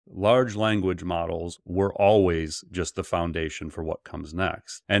large language models were always just the foundation for what comes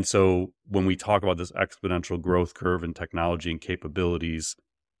next. And so when we talk about this exponential growth curve in technology and capabilities,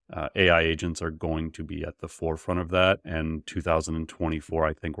 AI agents are going to be at the forefront of that. And 2024,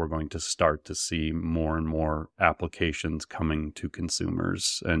 I think we're going to start to see more and more applications coming to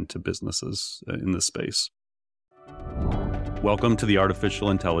consumers and to businesses in this space. Welcome to the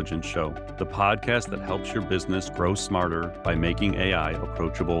Artificial Intelligence Show, the podcast that helps your business grow smarter by making AI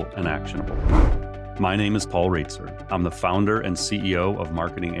approachable and actionable. My name is Paul Raitzer. I'm the founder and CEO of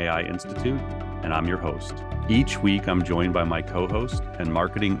Marketing AI Institute, and I'm your host. Each week, I'm joined by my co-host and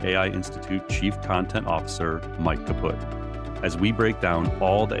Marketing AI Institute Chief Content Officer, Mike Kaput, as we break down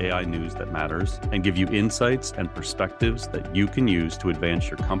all the AI news that matters and give you insights and perspectives that you can use to advance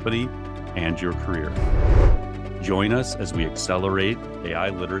your company and your career. Join us as we accelerate AI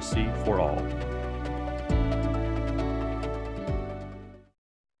literacy for all.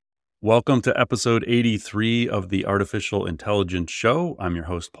 Welcome to episode 83 of the Artificial Intelligence Show. I'm your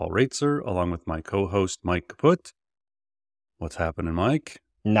host, Paul Raitzer, along with my co-host, Mike Kaput. What's happening, Mike?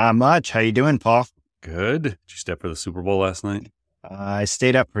 Not much. How you doing, Paul? Good. Did you stay up for the Super Bowl last night? I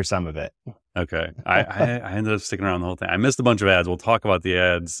stayed up for some of it. Okay. I ended up sticking around the whole thing. I missed a bunch of ads. We'll talk about the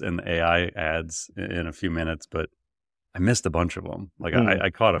ads and the AI ads in a few minutes, but I missed a bunch of them.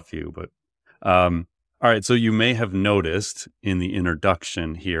 I caught a few, but all right. So you may have noticed in the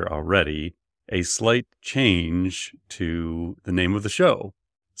introduction here already a slight change to the name of the show.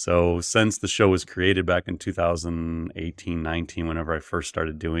 So since the show was created back in 2018, 19, whenever I first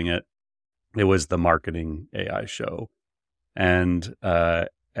started doing it, it was the Marketing AI Show. And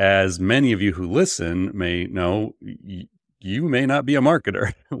as many of you who listen may know, you may not be a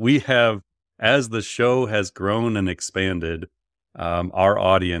marketer. We have, as the show has grown and expanded, our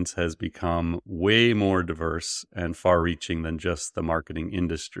audience has become way more diverse and far-reaching than just the marketing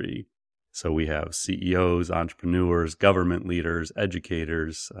industry. So we have CEOs, entrepreneurs, government leaders,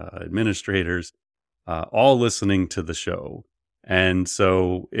 educators, administrators, all listening to the show. And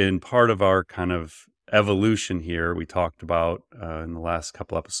so in part of our kind of evolution here, we talked about in the last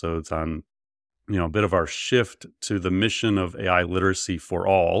couple episodes on, a bit of our shift to the mission of AI literacy for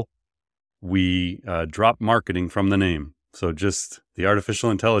all. We dropped marketing from the name. So just the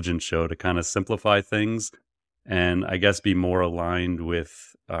Artificial Intelligence Show to kind of simplify things and I guess be more aligned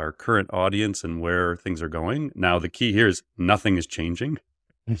with our current audience and where things are going. Now, the key here is nothing is changing.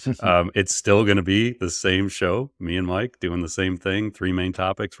 It's still going to be the same show, me and Mike doing the same thing, 3 main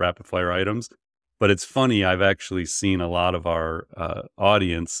topics, rapid fire items. But it's funny, I've actually seen a lot of our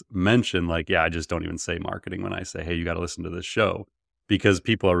audience mention I just don't even say marketing when I say, hey, you got to listen to this show, because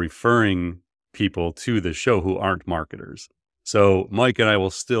people are referring people to the show who aren't marketers. So Mike and I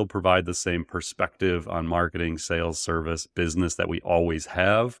will still provide the same perspective on marketing, sales, service, business that we always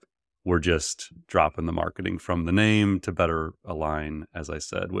have. We're just dropping the marketing from the name to better align, as I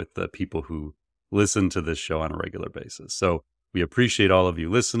said, with the people who listen to this show on a regular basis. So we appreciate all of you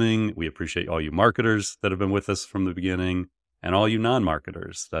listening. We appreciate all you marketers that have been with us from the beginning, and all you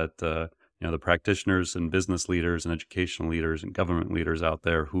non-marketers that, the practitioners and business leaders and educational leaders and government leaders out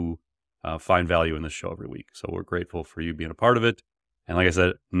there who find value in this show every week. So we're grateful for you being a part of it. And like I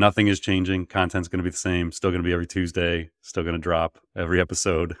said, nothing is changing. Content's going to be the same. Still going to be every Tuesday. Still going to drop every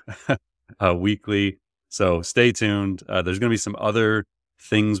episode weekly. So stay tuned. There's going to be some other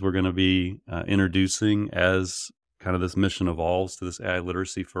things we're going to be introducing as kind of this mission evolves to this AI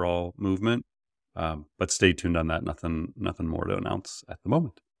literacy for all movement. But stay tuned on that. Nothing more to announce at the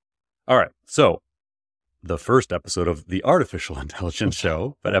moment. All right. So the first episode of the Artificial Intelligence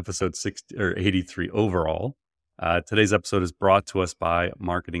Show, but episode 83 overall. Today's episode is brought to us by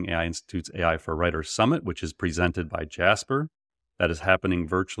Marketing AI Institute's AI for Writers Summit, which is presented by Jasper. That is happening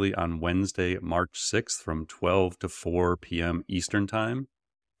virtually on Wednesday, March 6th from 12 to 4 p.m. Eastern Time.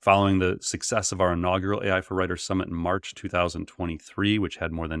 Following the success of our inaugural AI for Writers Summit in March 2023, which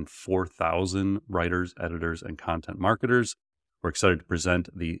had more than 4,000 writers, editors, and content marketers, we're excited to present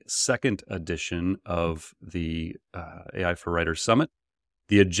the second edition of the AI for Writers Summit.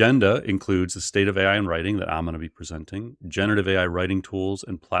 The agenda includes the state of AI in writing that I'm going to be presenting, generative AI writing tools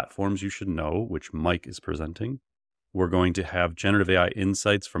and platforms you should know, which Mike is presenting. We're going to have generative AI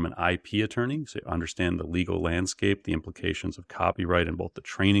insights from an IP attorney, so you understand the legal landscape, the implications of copyright in both the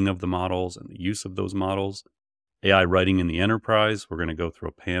training of the models and the use of those models. AI writing in the enterprise, we're going to go through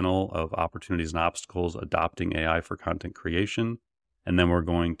a panel of opportunities and obstacles adopting AI for content creation. And then we're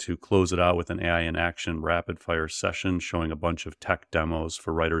going to close it out with an AI in action rapid fire session showing a bunch of tech demos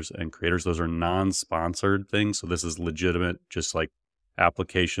for writers and creators. Those are non-sponsored things. So this is legitimate, just like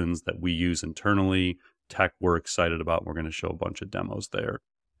applications that we use internally, tech we're excited about. We're going to show a bunch of demos there.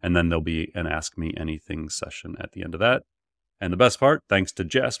 And then there'll be an Ask Me Anything session at the end of that. And the best part, thanks to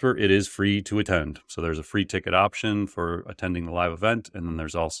Jasper, it is free to attend. So there's a free ticket option for attending the live event. And then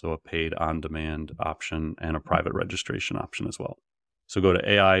there's also a paid on-demand option and a private registration option as well. So go to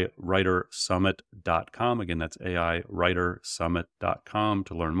AIWriterSummit.com. Again, that's AIWriterSummit.com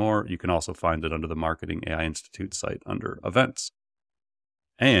to learn more. You can also find it under the Marketing AI Institute site under events.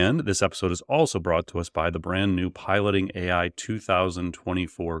 And this episode is also brought to us by the brand new Piloting AI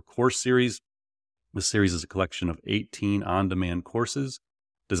 2024 course series. This series is a collection of 18 on-demand courses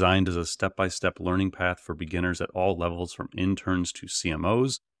designed as a step-by-step learning path for beginners at all levels from interns to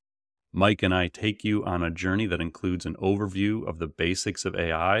CMOs. Mike and I take you on a journey that includes an overview of the basics of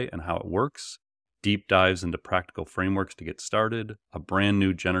AI and how it works, deep dives into practical frameworks to get started, a brand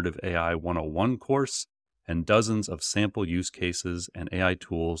new Generative AI 101 course, and dozens of sample use cases and AI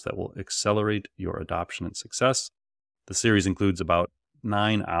tools that will accelerate your adoption and success. The series includes about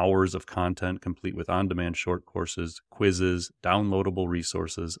 9 hours of content complete with on-demand short courses, quizzes, downloadable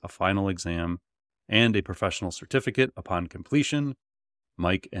resources, a final exam, and a professional certificate upon completion.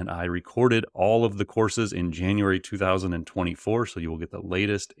 Mike and I recorded all of the courses in January 2024, so you will get the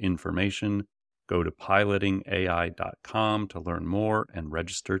latest information. Go to pilotingai.com to learn more and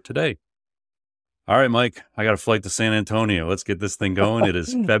register today. All right, Mike, I got a flight to San Antonio. Let's get this thing going. It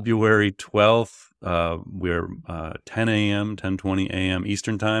is February 12th. We're 10 a.m., 10:20 a.m.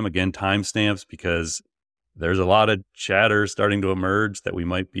 Eastern time. Again, timestamps because there's a lot of chatter starting to emerge that we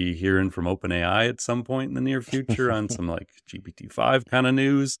might be hearing from OpenAI at some point in the near future on some like GPT-5 kind of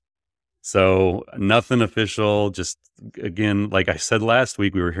news. So nothing official. Just again, like I said last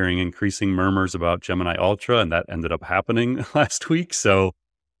week, we were hearing increasing murmurs about Gemini Ultra, and that ended up happening last week. So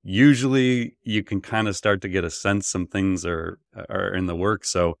usually you can kind of start to get a sense some things are in the works.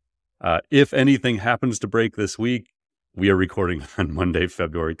 So if anything happens to break this week, we are recording on Monday,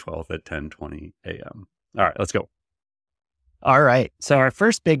 February 12th at 10:20 a.m. All right, let's go. All right. So our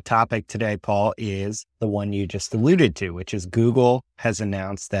first big topic today, Paul, is the one you just alluded to, which is Google has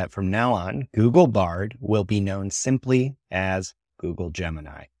announced that from now on, Google Bard will be known simply as Google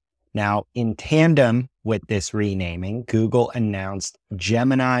Gemini. Now, in tandem with this renaming, Google announced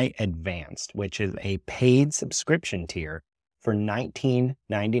Gemini Advanced, which is a paid subscription tier for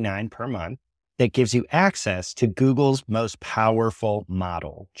 $19.99 per month that gives you access to Google's most powerful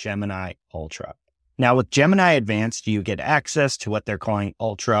model, Gemini Ultra. Now, with Gemini Advanced, you get access to what they're calling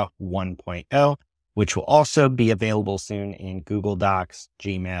Ultra 1.0, which will also be available soon in Google Docs,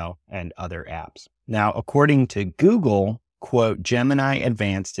 Gmail, and other apps. Now, according to Google, quote, Gemini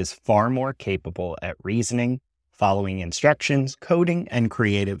Advanced is far more capable at reasoning, following instructions, coding, and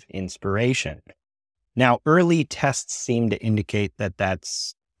creative inspiration. Now, early tests seem to indicate that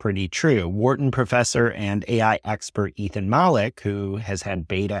that's pretty true. Wharton professor and AI expert Ethan Malik, who has had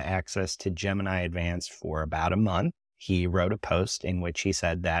beta access to Gemini Advanced for about a month, he wrote a post in which he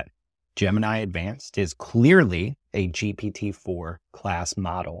said that Gemini Advanced is clearly a GPT-4 class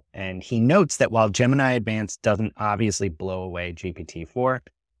model. And he notes that while Gemini Advanced doesn't obviously blow away GPT-4,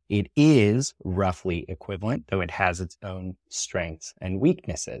 it is roughly equivalent, though it has its own strengths and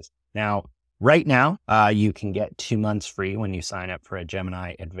weaknesses. Now, right now, you can get 2 months free when you sign up for a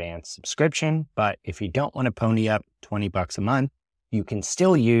Gemini Advanced subscription. But if you don't want to pony up $20 a month, you can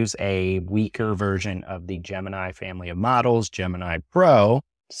still use a weaker version of the Gemini family of models, Gemini Pro,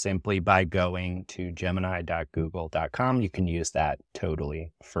 simply by going to gemini.google.com. You can use that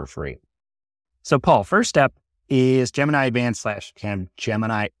totally for free. So, Paul, first step is Gemini Advanced /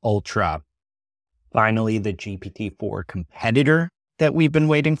 Gemini Ultra. Finally, the GPT-4 competitor that we've been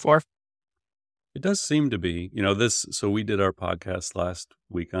waiting for. It does seem to be, this. So we did our podcast last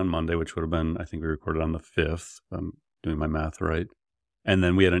week on Monday, which would have been, I think we recorded on the 5th, if I'm doing my math right. And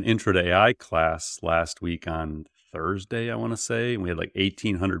then we had an intro to AI class last week on Thursday, I want to say. And we had like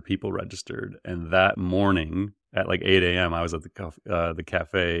 1,800 people registered. And that morning at like 8 a.m., I was at the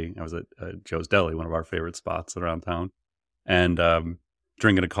cafe. I was at Joe's Deli, one of our favorite spots around town, and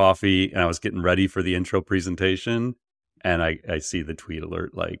drinking a coffee. And I was getting ready for the intro presentation. And I see the tweet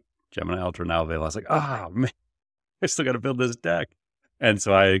alert, like, Gemini Ultra now available. I was like, man, I still got to build this deck. And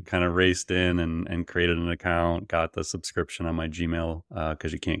so I kind of raced in and created an account, got the subscription on my Gmail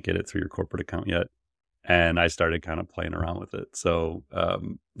because you can't get it through your corporate account yet. And I started kind of playing around with it. So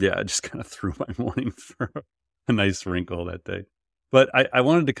I just kind of threw my morning for a nice wrinkle that day. But I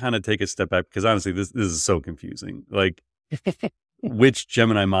wanted to kind of take a step back because honestly, this is so confusing. Like, which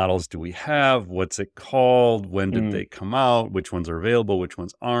Gemini models do we have? What's it called? When did they come out? Which ones are available? Which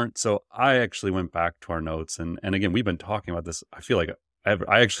ones aren't? So I actually went back to our notes. And again, we've been talking about this. I feel like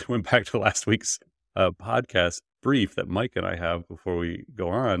I actually went back to last week's podcast brief that Mike and I have before we go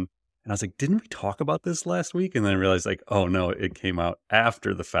on. And I was like, didn't we talk about this last week? And then I realized like, oh no, it came out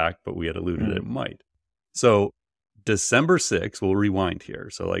after the fact, but we had alluded it might. So December 6th, we'll rewind here.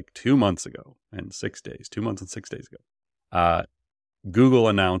 So like 2 months ago and 6 days, 2 months and 6 days ago, Google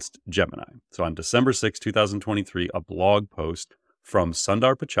announced Gemini. So on December 6, 2023, a blog post from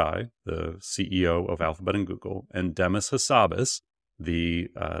Sundar Pichai, the CEO of Alphabet and Google, and Demis Hassabis, the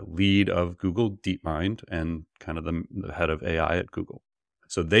lead of Google DeepMind and kind of the head of AI at Google.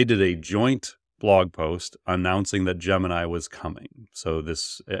 So they did a joint blog post announcing that Gemini was coming. So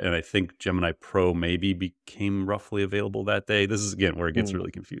this, and I think Gemini Pro maybe became roughly available that day. This is, again, where it gets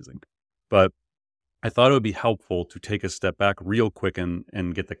really confusing. But I thought it would be helpful to take a step back real quick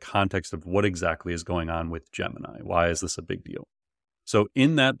and get the context of what exactly is going on with Gemini. Why is this a big deal? So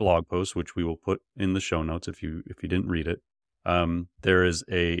in that blog post, which we will put in the show notes if you didn't read it,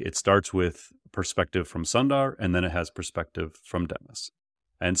 it starts with perspective from Sundar, and then it has perspective from Demis.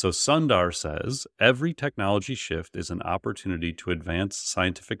 And so Sundar says, every technology shift is an opportunity to advance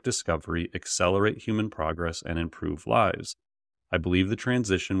scientific discovery, accelerate human progress, and improve lives. I believe the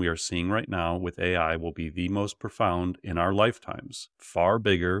transition we are seeing right now with AI will be the most profound in our lifetimes, far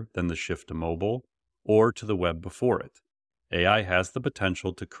bigger than the shift to mobile or to the web before it. AI has the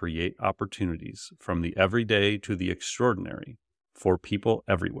potential to create opportunities from the everyday to the extraordinary for people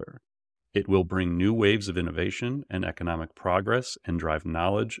everywhere. It will bring new waves of innovation and economic progress and drive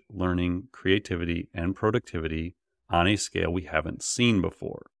knowledge, learning, creativity, and productivity on a scale we haven't seen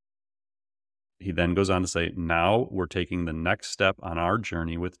before. He then goes on to say, now we're taking the next step on our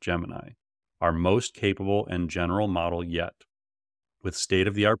journey with Gemini, our most capable and general model yet, with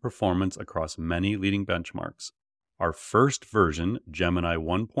state-of-the-art performance across many leading benchmarks. Our first version, Gemini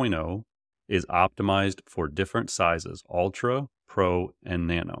 1.0, is optimized for different sizes, Ultra, Pro, and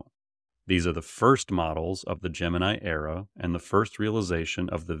Nano. These are the first models of the Gemini era and the first realization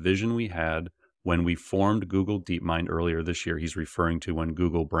of the vision we had when we formed Google DeepMind earlier this year. He's referring to when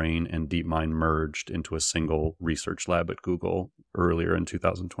Google Brain and DeepMind merged into a single research lab at Google earlier in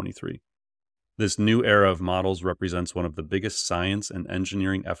 2023. This new era of models represents one of the biggest science and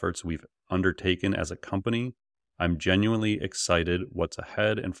engineering efforts we've undertaken as a company. I'm genuinely excited what's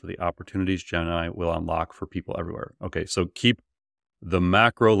ahead and for the opportunities Gemini will unlock for people everywhere. Okay, so keep the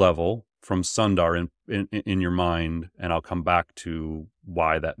macro level from Sundar in your mind, and I'll come back to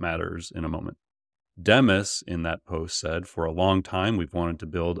why that matters in a moment. Demis, in that post, said, for a long time, we've wanted to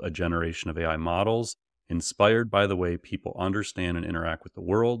build a generation of AI models inspired by the way people understand and interact with the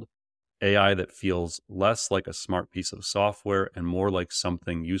world, AI that feels less like a smart piece of software and more like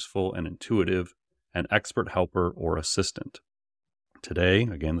something useful and intuitive, an expert helper or assistant. Today,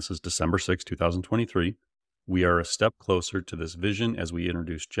 again, this is December 6, 2023, we are a step closer to this vision as we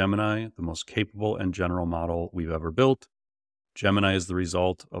introduce Gemini, the most capable and general model we've ever built. Gemini is the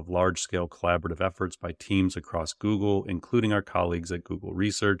result of large-scale collaborative efforts by teams across Google, including our colleagues at Google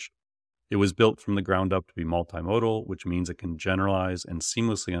Research. It was built from the ground up to be multimodal, which means it can generalize and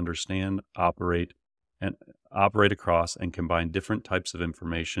seamlessly understand, operate across and combine different types of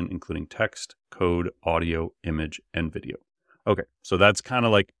information, including text, code, audio, image, and video. Okay, so that's kind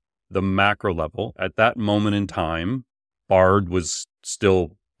of like the macro level. At that moment in time, Bard was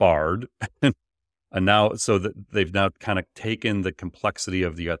still Bard. And now, so that they've now kind of taken the complexity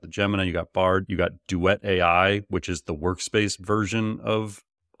of, you got the Gemini, you got Bard, you got Duet AI, which is the workspace version of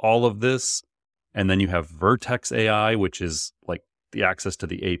all of this. And then you have Vertex AI, which is like the access to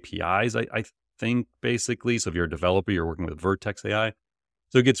the APIs, I think, basically. So if you're a developer, you're working with Vertex AI.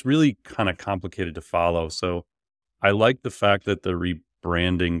 So it gets really kind of complicated to follow. So I like the fact that the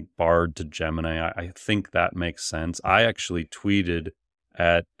rebranding Bard to Gemini. I think that makes sense. I actually tweeted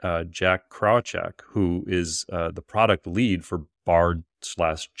at Jack Krawczyk, who is the product lead for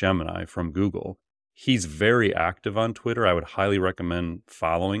Bard/Gemini from Google. He's very active on Twitter. I would highly recommend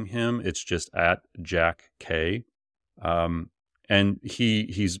following him. It's just at Jack K. And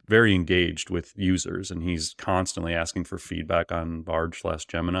he's very engaged with users, and he's constantly asking for feedback on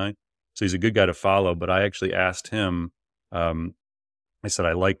Bard/Gemini. So he's a good guy to follow. But I actually asked him, I said,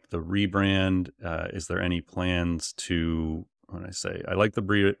 I like the rebrand. Is there any plans to, when I say, I like the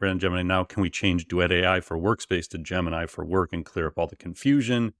rebrand Gemini, now can we change Duet AI for Workspace to Gemini for Work and clear up all the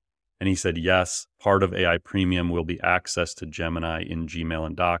confusion? And he said, yes, part of AI Premium will be access to Gemini in Gmail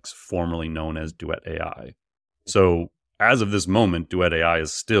and Docs, formerly known as Duet AI. So as of this moment, Duet AI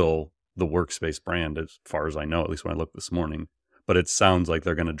is still the Workspace brand, as far as I know, at least when I looked this morning. But it sounds like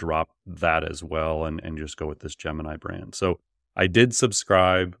they're going to drop that as well and just go with this Gemini brand. So I did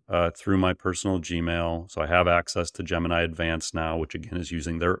subscribe through my personal Gmail. So I have access to Gemini Advanced now, which again is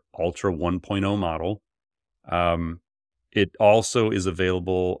using their Ultra 1.0 model. It also is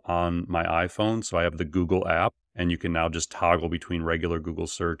available on my iPhone. So I have the Google app, and you can now just toggle between regular Google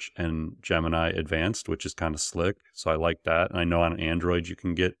search and Gemini Advanced, which is kind of slick. So I like that. And I know on Android, you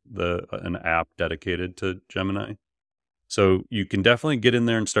can get an app dedicated to Gemini. So you can definitely get in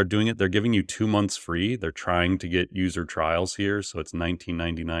there and start doing it. They're giving you 2 months free. They're trying to get user trials here. So it's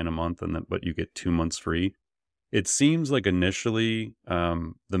 $19.99 a month, but you get 2 months free. It seems like initially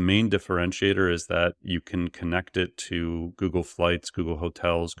the main differentiator is that you can connect it to Google Flights, Google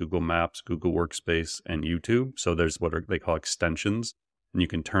Hotels, Google Maps, Google Workspace, and YouTube. So there's what they call extensions, and you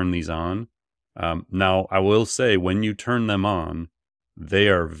can turn these on. Now, I will say when you turn them on, they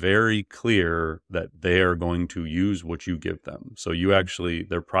are very clear that they are going to use what you give them. So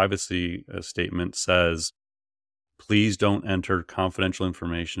their privacy statement says, please don't enter confidential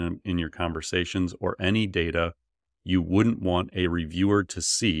information in your conversations or any data you wouldn't want a reviewer to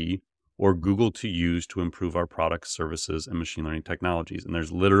see or Google to use to improve our products, services, and machine learning technologies. And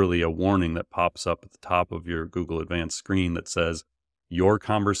there's literally a warning that pops up at the top of your Google Advanced screen that says, your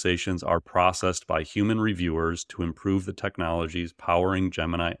conversations are processed by human reviewers to improve the technologies powering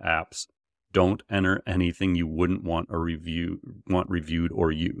Gemini apps. Don't enter anything you wouldn't want reviewed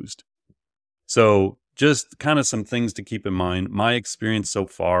or used. So just kind of some things to keep in mind. My experience so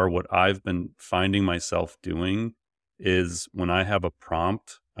far, what I've been finding myself doing is when I have a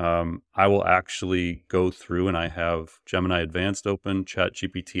prompt, I will actually go through and I have Gemini Advanced open,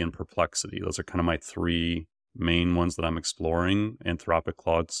 ChatGPT, and Perplexity. Those are kind of my 3 main ones that I'm exploring. Anthropic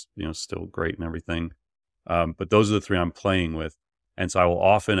Claude's, still great and everything. But those are the 3 I'm playing with. And so I will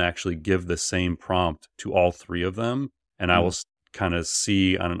often actually give the same prompt to all 3 of them. And I will kind of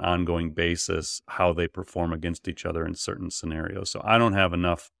see on an ongoing basis how they perform against each other in certain scenarios. So I don't have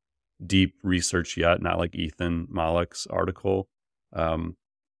enough deep research yet, not like Ethan Malick's article.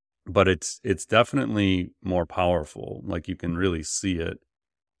 But it's definitely more powerful. Like you can really see it.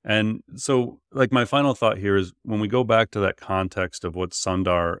 And so like my final thought here is when we go back to that context of what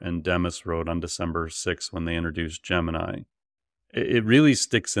Sundar and Demis wrote on December 6th when they introduced Gemini, it really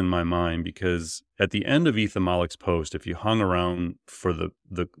sticks in my mind because at the end of Ethan Malick's post, if you hung around for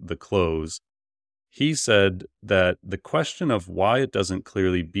the close, he said that the question of why it doesn't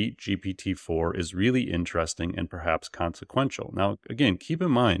clearly beat GPT-4 is really interesting and perhaps consequential. Now, again, keep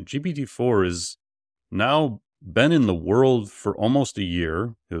in mind, GPT-4 is now been in the world for almost a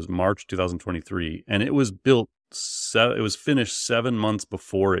year. It was March 2023, and it was finished 7 months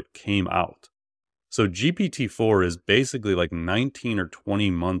before it came out. So GPT-4 is basically like 19 or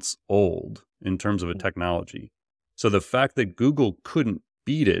 20 months old in terms of a technology. So the fact that Google couldn't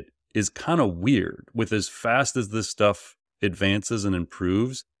beat it is kind of weird. With as fast as this stuff advances and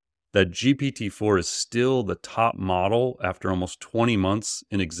improves, that GPT-4 is still the top model after almost 20 months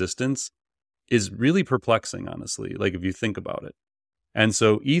in existence is really perplexing, honestly, like if you think about it. And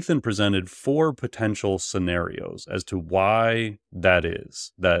so Ethan presented 4 potential scenarios as to why that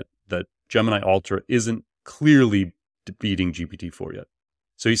is, that Gemini Ultra isn't clearly beating GPT-4 yet.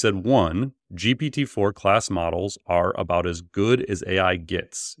 So he said, 1, GPT-4 class models are about as good as AI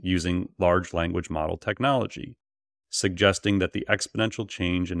gets using large language model technology, suggesting that the exponential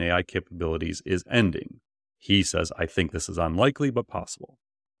change in AI capabilities is ending. He says, I think this is unlikely, but possible.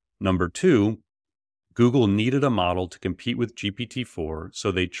 Number 2, Google needed a model to compete with GPT-4,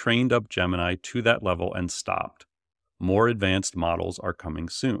 so they trained up Gemini to that level and stopped. More advanced models are coming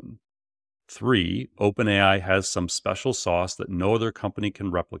soon. 3, OpenAI has some special sauce that no other company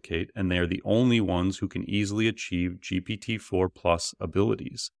can replicate, and they are the only ones who can easily achieve GPT-4 plus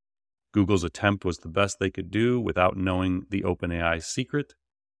abilities. Google's attempt was the best they could do without knowing the OpenAI secret.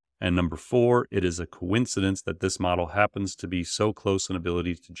 And number 4, it is a coincidence that this model happens to be so close in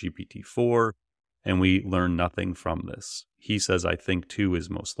abilities to GPT-4, and we learn nothing from this. He says, I think 2 is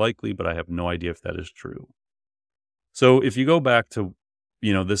most likely, but I have no idea if that is true. So if you go back to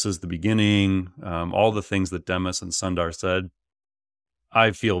this is the beginning, all the things that Demis and Sundar said,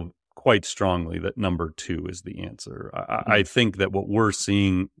 I feel quite strongly that number 2 is the answer. I think that what we're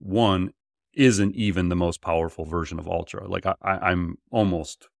seeing, 1, isn't even the most powerful version of Ultra. Like I'm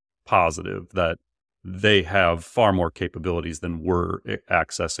almost positive that they have far more capabilities than we're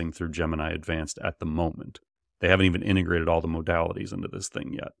accessing through Gemini Advanced at the moment. They haven't even integrated all the modalities into this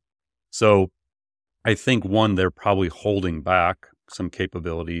thing yet. So I think 1, they're probably holding back some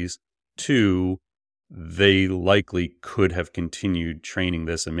capabilities. 2, they likely could have continued training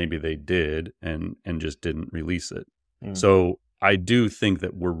this, and maybe they did and just didn't release it. So I do think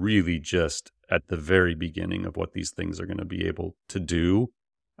that we're really just at the very beginning of what these things are going to be able to do.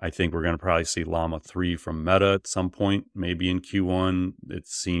 I think we're going to probably see Llama 3 from Meta at some point, maybe in Q1. It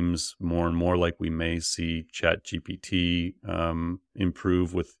seems more and more like we may see ChatGPT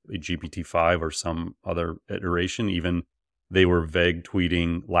improve with a GPT-5 or some other iteration. Even they were vague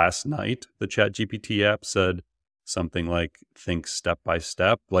tweeting last night. The ChatGPT app said something like, think step by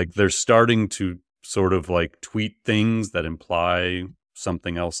step. Like they're starting to sort of like tweet things that imply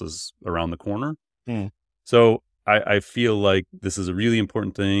something else is around the corner. So I feel like this is a really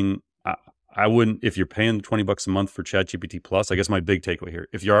important thing. I wouldn't, if you're paying $20 a month for ChatGPT Plus, I guess my big takeaway here,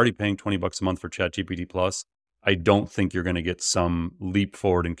 if you're already paying $20 a month for ChatGPT Plus, I don't think you're going to get some leap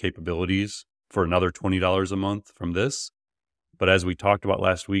forward in capabilities for another $20 a month from this. But as we talked about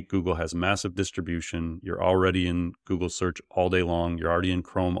last week, Google has massive distribution. You're already in Google search all day long. You're already in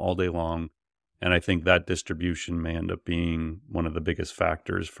Chrome all day long. And I think that distribution may end up being one of the biggest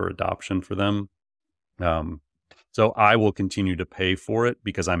factors for adoption for them. So I will continue to pay for it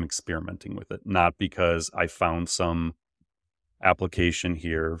because I'm experimenting with it, not because I found some application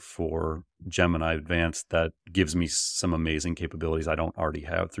here for Gemini Advanced that gives me some amazing capabilities I don't already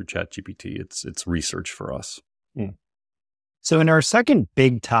have through ChatGPT. It's research for us. So in our second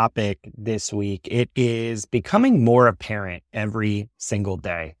big topic this week, it is becoming more apparent every single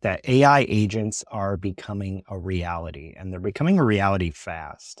day that AI agents are becoming a reality, and they're becoming a reality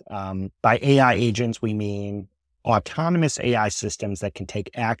fast. By AI agents, we mean autonomous AI systems that can take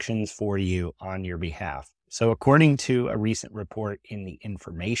actions for you on your behalf. So according to a recent report in The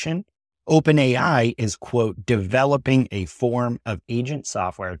Information, OpenAI is, quote, developing a form of agent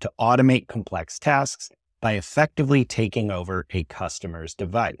software to automate complex tasks by effectively taking over a customer's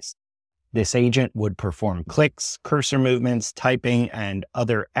device. This agent would perform clicks, cursor movements, typing, and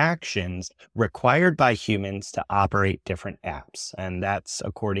other actions required by humans to operate different apps. And that's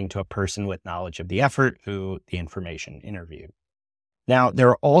according to a person with knowledge of the effort who The Information interviewed. Now, there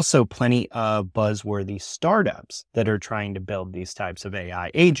are also plenty of buzzworthy startups that are trying to build these types of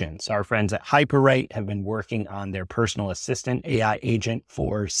AI agents. Our friends at Hyperwrite have been working on their personal assistant AI agent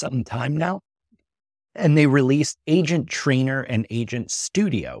for some time now. And they released Agent Trainer and Agent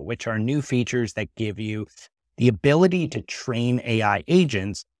Studio, which are new features that give you the ability to train AI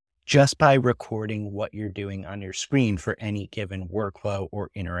agents just by recording what you're doing on your screen for any given workflow or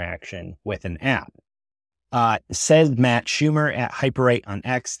interaction with an app. Says Matt Schumer at Hyperwrite on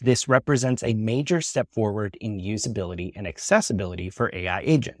X, this represents a major step forward in usability and accessibility for AI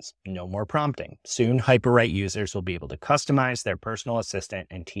agents. No more prompting. Soon, Hyperwrite users will be able to customize their personal assistant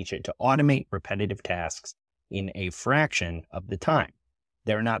and teach it to automate repetitive tasks in a fraction of the time.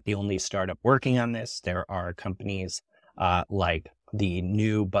 They're not the only startup working on this. There are companies like the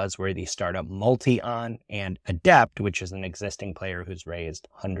new buzzworthy startup Multion and Adept, which is an existing player who's raised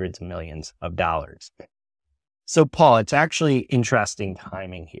hundreds of millions of dollars. So, Paul, it's actually interesting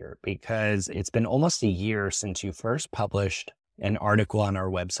timing here because it's been almost a year since you first published an article on our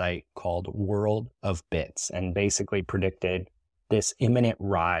website called World of Bits and basically predicted this imminent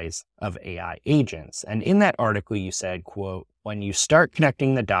rise of AI agents. And in that article, you said, quote, when you start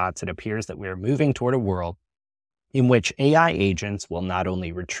connecting the dots, it appears that we're moving toward a world in which AI agents will not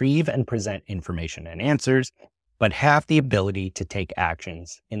only retrieve and present information and answers, but have the ability to take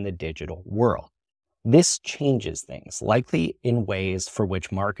actions in the digital world. This changes things, likely in ways for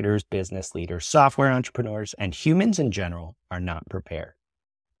which marketers, business leaders, software entrepreneurs, and humans in general are not prepared.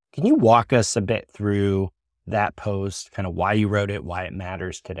 Can you walk us a bit through that post, kind of why you wrote it, why it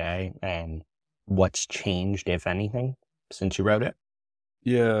matters today, and what's changed, if anything, since you wrote it?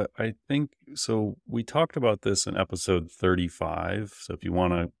 Yeah, I think so. We talked about this in episode 35. So if you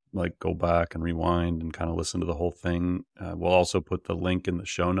want to like go back and rewind and kind of listen to the whole thing, we'll also put the link in the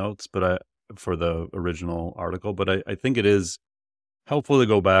show notes. But for the original article, but I think it is helpful to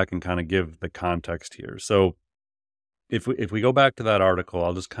go back and kind of give the context here. So if we go back to that article,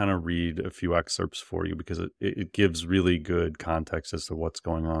 I'll just kind of read a few excerpts for you because it gives really good context as to what's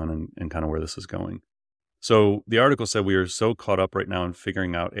going on and kind of where this is going. So the article said we are so caught up right now in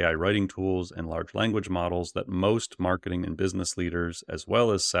figuring out AI writing tools and large language models that most marketing and business leaders, as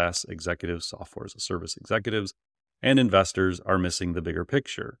well as SaaS executives, software as a service executives, and investors are missing the bigger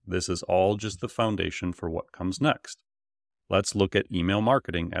picture. This is all just the foundation for what comes next. Let's look at email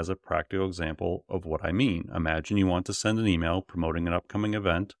marketing as a practical example of what I mean. Imagine you want to send an email promoting an upcoming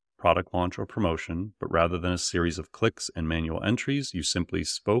event, product launch, or promotion, but rather than a series of clicks and manual entries, you simply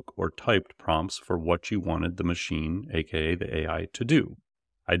spoke or typed prompts for what you wanted the machine, aka the AI, to do.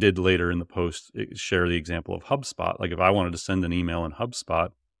 I did later in the post share the example of HubSpot. Like if I wanted to send an email in HubSpot,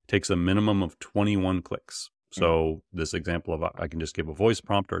 it takes a minimum of 21 clicks. So this example of I can just give a voice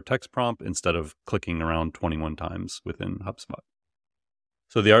prompt or a text prompt instead of clicking around 21 times within HubSpot.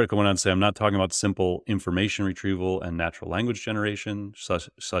 So the article went on to say, I'm not talking about simple information retrieval and natural language generation,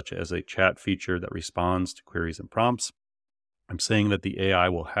 such as a chat feature that responds to queries and prompts. I'm saying that the AI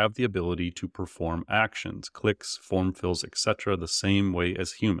will have the ability to perform actions, clicks, form fills, etc., the same way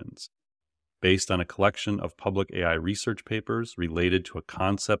as humans. Based on a collection of public AI research papers related to a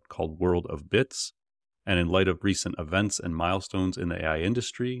concept called World of Bits, and in light of recent events and milestones in the AI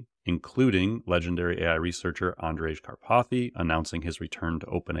industry, including legendary AI researcher Andrej Karpathy announcing his return to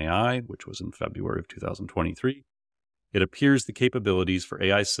OpenAI, which was in February of 2023, it appears the capabilities for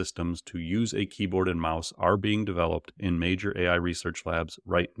AI systems to use a keyboard and mouse are being developed in major AI research labs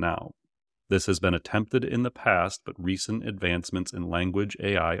right now. This has been attempted in the past, but recent advancements in language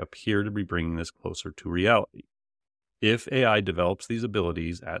AI appear to be bringing this closer to reality. If AI develops these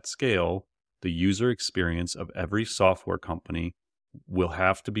abilities at scale, the user experience of every software company will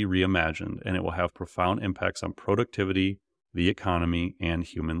have to be reimagined, and it will have profound impacts on productivity, the economy, and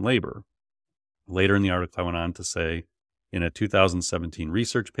human labor. Later in the article, I went on to say, in a 2017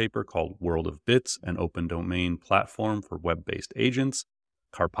 research paper called World of Bits, an open domain platform for web-based agents,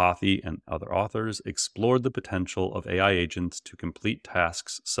 Karpathy and other authors explored the potential of AI agents to complete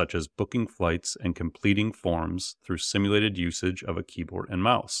tasks such as booking flights and completing forms through simulated usage of a keyboard and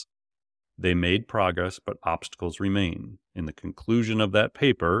mouse. They made progress, but obstacles remain. In the conclusion of that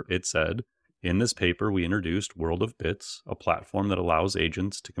paper, it said, in this paper, we introduced World of Bits, a platform that allows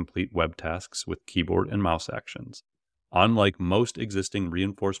agents to complete web tasks with keyboard and mouse actions. Unlike most existing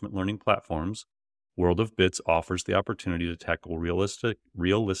reinforcement learning platforms, World of Bits offers the opportunity to tackle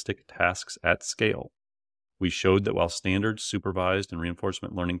realistic tasks at scale. We showed that while standard supervised and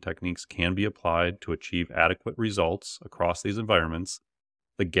reinforcement learning techniques can be applied to achieve adequate results across these environments,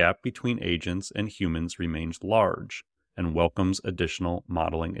 the gap between agents and humans remains large and welcomes additional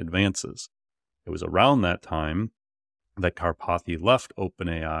modeling advances. It was around that time that Karpathy left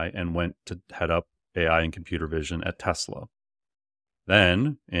OpenAI and went to head up AI and computer vision at Tesla.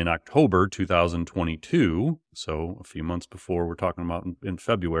 Then, in October 2022, so a few months before we're talking about in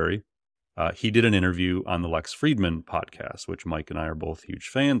February, he did an interview on the Lex Fridman podcast, which Mike and I are both huge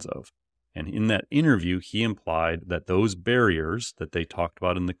fans of. And in that interview, he implied that those barriers that they talked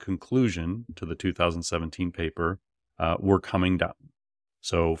about in the conclusion to the 2017 paper were coming down.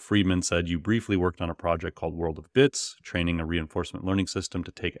 So Friedman said, you briefly worked on a project called World of Bits, training a reinforcement learning system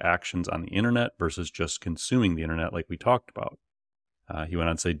to take actions on the internet versus just consuming the internet like we talked about. He went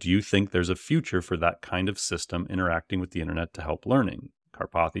on to say, do you think there's a future for that kind of system interacting with the internet to help learning?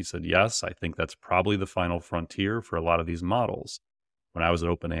 Karpathy said, yes, I think that's probably the final frontier for a lot of these models. When I was at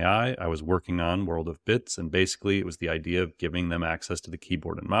OpenAI, I was working on World of Bits, and basically it was the idea of giving them access to the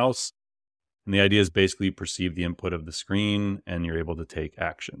keyboard and mouse. And the idea is basically you perceive the input of the screen and you're able to take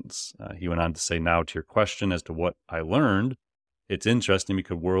actions. He went on to say, now to your question as to what I learned, it's interesting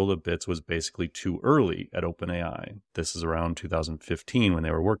because World of Bits was basically too early at OpenAI. This is around 2015 when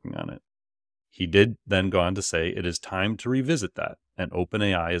they were working on it. He did then go on to say, it is time to revisit that, and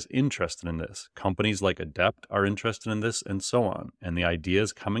OpenAI is interested in this. Companies like Adept are interested in this, and so on. And the idea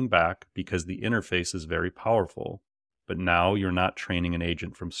is coming back because the interface is very powerful. But now you're not training an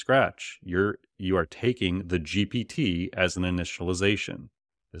agent from scratch. You are taking the GPT as an initialization.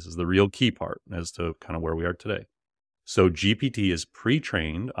 This is the real key part as to kind of where we are today. So GPT is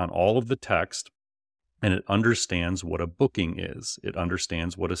pre-trained on all of the text, and it understands what a booking is. It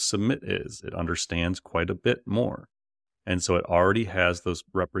understands what a submit is. It understands quite a bit more. And so it already has those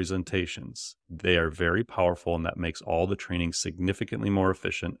representations. They are very powerful, and that makes all the training significantly more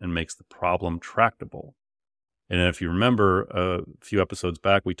efficient and makes the problem tractable. And if you remember a few episodes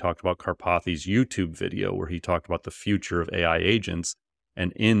back, we talked about Karpathy's YouTube video where he talked about the future of AI agents.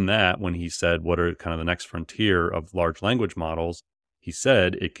 And in that, when he said, what are kind of the next frontier of large language models, he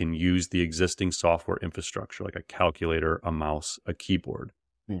said it can use the existing software infrastructure, like a calculator, a mouse, a keyboard.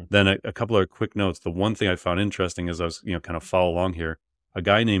 Then a couple of quick notes. The one thing I found interesting as I was, kind of follow along here, a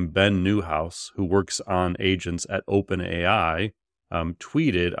guy named Ben Newhouse, who works on agents at OpenAI,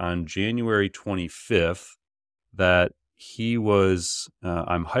 tweeted on January 25th that he was,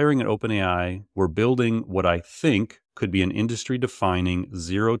 I'm hiring at OpenAI. We're building what I think could be an industry-defining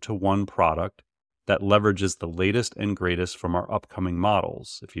 0-to-1 product that leverages the latest and greatest from our upcoming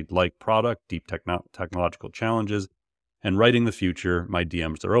models. If you'd like product, deep technological challenges, and writing the future, my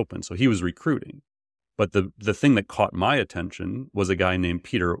DMs are open. So he was recruiting. But the thing that caught my attention was a guy named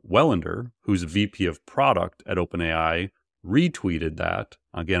Peter Welander, who's VP of product at OpenAI, retweeted that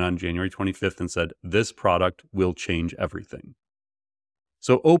again on January 25th and said, this product will change everything.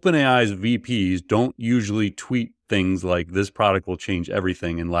 So OpenAI's VPs don't usually tweet things like this product will change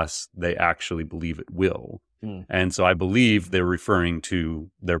everything unless they actually believe it will. And so I believe they're referring to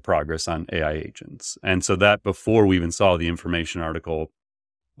their progress on AI agents. And so that before we even saw the information article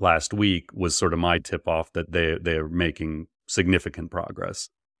last week was sort of my tip off that they're making significant progress.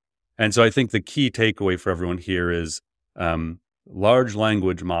 And so I think the key takeaway for everyone here is large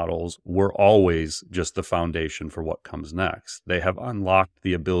language models were always just the foundation for what comes next. They have unlocked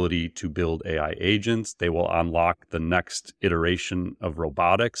the ability to build AI agents. They will unlock the next iteration of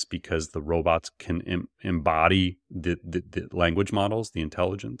robotics because the robots can embody the language models, the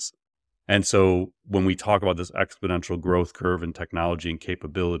intelligence. And so when we talk about this exponential growth curve in technology and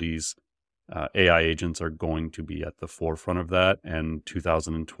capabilities, AI agents are going to be at the forefront of that. And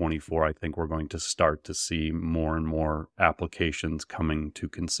 2024, I think we're going to start to see more and more applications coming to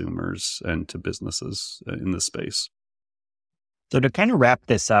consumers and to businesses in this space. So to kind of wrap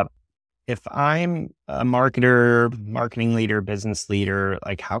this up, if I'm a marketer, marketing leader, business leader,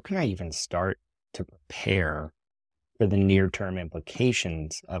 like how can I even start to prepare for the near-term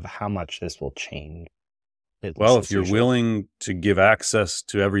implications of how much this will change? Well, if you're willing to give access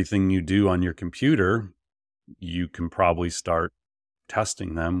to everything you do on your computer, you can probably start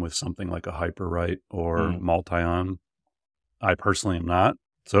testing them with something like a Hyperwrite or Multion. I personally am not.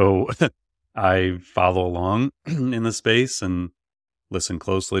 So I follow along in the space and listen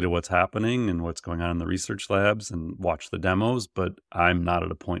closely to what's happening and what's going on in the research labs and watch the demos. But I'm not at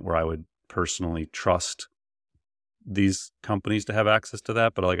a point where I would personally trust these companies to have access to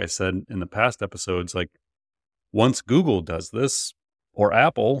that. But like I said in the past episodes, like, once Google does this or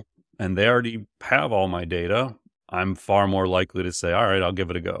Apple, and they already have all my data, I'm far more likely to say, all right, I'll give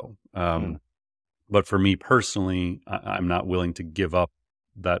it a go. But for me personally, I'm not willing to give up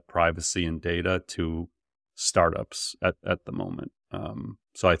that privacy and data to startups at the moment.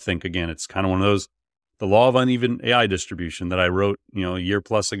 So I think, again, it's kind of one of those, the law of uneven AI distribution that I wrote, a year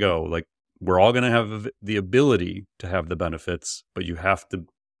plus ago. Like, we're all going to have the ability to have the benefits, but you have to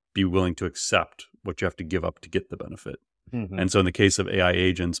be willing to accept what you have to give up to get the benefit. And so in the case of AI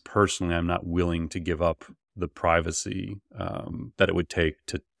agents, personally, I'm not willing to give up the privacy that it would take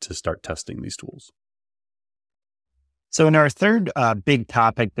to start testing these tools. So in our third big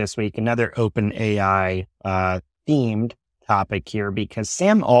topic this week, another OpenAI themed topic here, because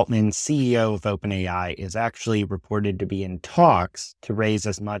Sam Altman, CEO of OpenAI, is actually reported to be in talks to raise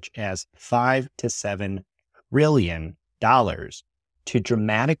as much as $5 to $7 trillion to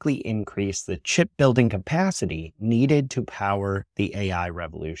dramatically increase the chip building capacity needed to power the AI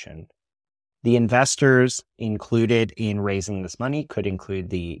revolution. The investors included in raising this money could include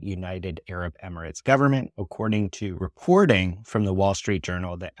the United Arab Emirates government, according to reporting from the Wall Street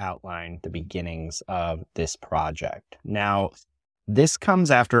Journal that outlined the beginnings of this project. Now, this comes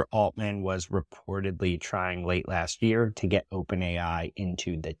after Altman was reportedly trying late last year to get OpenAI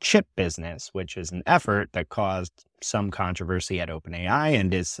into the chip business, which is an effort that caused some controversy at OpenAI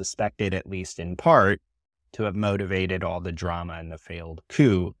and is suspected, at least in part, to have motivated all the drama and the failed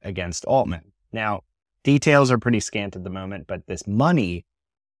coup against Altman. Now, details are pretty scant at the moment, but this money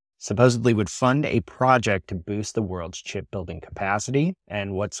supposedly would fund a project to boost the world's chip building capacity.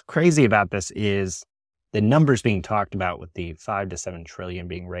 And what's crazy about this is the numbers being talked about with the 5 to 7 trillion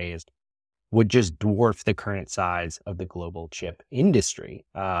being raised would just dwarf the current size of the global chip industry.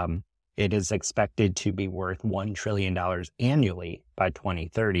 It is expected to be worth $1 trillion annually by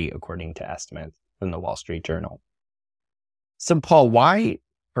 2030, according to estimates from the Wall Street Journal. So, Paul, why,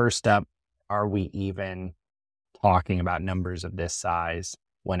 first up, are we even talking about numbers of this size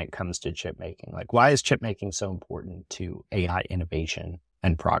when it comes to chip making? Like, why is chip making so important to AI innovation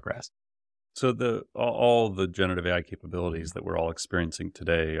and progress? So all the generative AI capabilities that we're all experiencing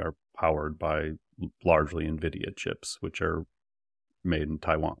today are powered by largely NVIDIA chips, which are made in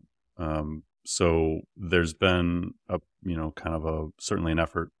Taiwan. So there's been certainly an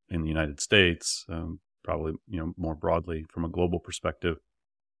effort in the United States, probably, more broadly from a global perspective,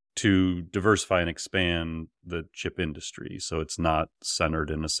 to diversify and expand the chip industry. So it's not centered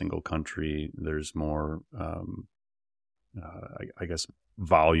in a single country. There's more,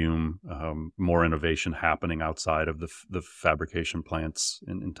 volume, more innovation happening outside of the fabrication plants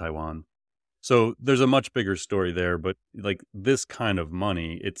in Taiwan. So there's a much bigger story there, but like this kind of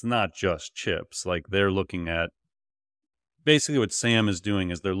money, it's not just chips. Like they're looking at, basically what Sam is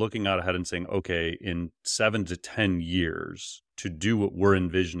doing is they're looking out ahead and saying, okay, in 7 to 10 years to do what we're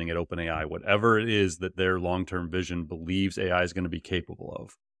envisioning at OpenAI, whatever it is that their long-term vision believes AI is going to be capable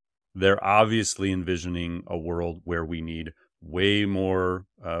of, they're obviously envisioning a world where we need way more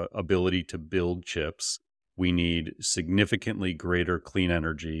ability to build chips. We need significantly greater clean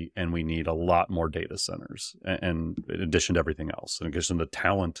energy, and we need a lot more data centers. And in addition to everything else, in addition to the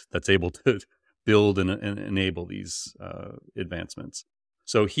talent that's able to build and enable these advancements.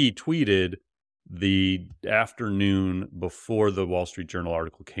 So he tweeted the afternoon before the Wall Street Journal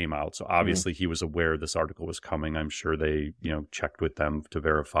article came out. So obviously he was aware this article was coming. I'm sure they, checked with them to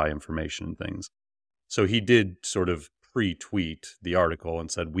verify information and things. So he did sort of pre-tweet the article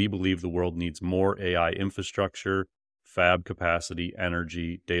and said, "We believe the world needs more AI infrastructure, fab capacity,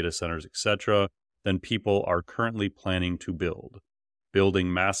 energy, data centers, etc., than people are currently planning to build.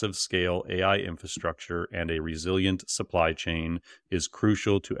 Building massive scale AI infrastructure and a resilient supply chain is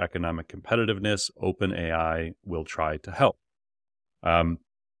crucial to economic competitiveness. OpenAI will try to help."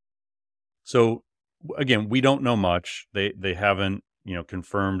 So again, we don't know much. They haven't,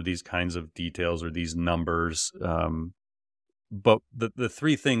 confirmed these kinds of details or these numbers. But the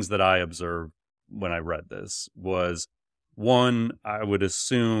three things that I observed when I read this was, one, I would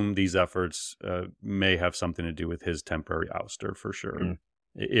assume these efforts may have something to do with his temporary ouster for sure.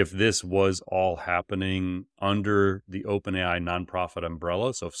 If this was all happening under the OpenAI nonprofit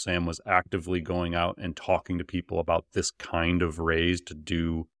umbrella, so if Sam was actively going out and talking to people about this kind of raise to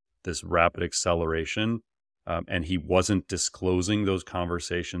do this rapid acceleration, and he wasn't disclosing those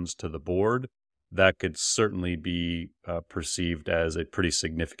conversations to the board, that could certainly be perceived as a pretty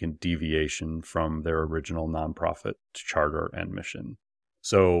significant deviation from their original nonprofit charter and mission.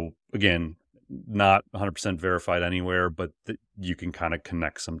 So again, not 100% verified anywhere, but you can kind of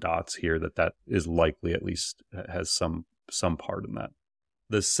connect some dots here that is likely, at least has some part in that.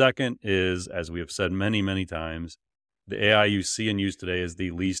 The second is, as we have said many, many times, the AI you see and use today is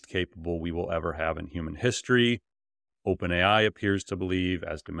the least capable we will ever have in human history. OpenAI appears to believe,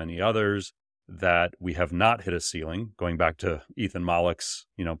 as do many others, that we have not hit a ceiling, going back to Ethan Mollick's,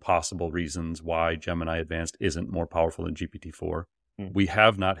 possible reasons why Gemini Advanced isn't more powerful than GPT-4. We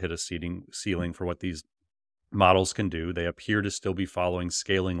have not hit a ceiling for what these models can do. They appear to still be following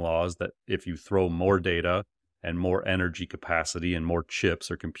scaling laws that if you throw more data and more energy capacity and more chips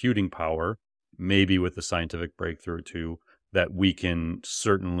or computing power, maybe with the scientific breakthrough too, that we can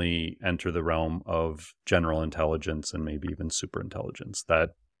certainly enter the realm of general intelligence and maybe even super intelligence.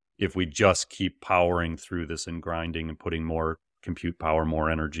 That if we just keep powering through this and grinding and putting more compute power, more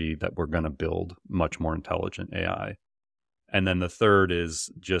energy, that we're going to build much more intelligent AI. And then the third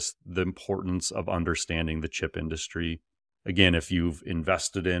is just the importance of understanding the chip industry. Again, if you've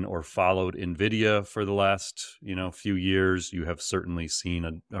invested in or followed NVIDIA for the last, few years, you have certainly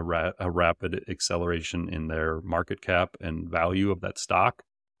seen a rapid acceleration in their market cap and value of that stock.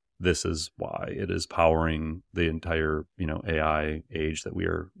 This is why it is powering the entire, AI age that we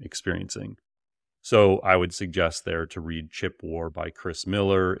are experiencing. So I would suggest there to read Chip War by Chris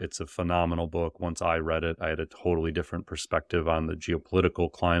Miller. It's a phenomenal book. Once I read it, I had a totally different perspective on the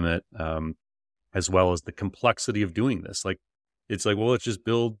geopolitical climate, as well as the complexity of doing this. It's like, well, let's just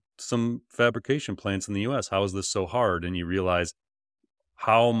build some fabrication plants in the US. How is this so hard? And you realize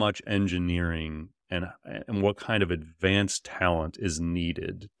how much engineering and what kind of advanced talent is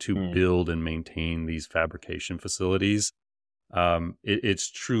needed to build and maintain these fabrication facilities. It's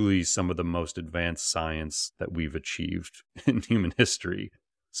truly some of the most advanced science that we've achieved in human history.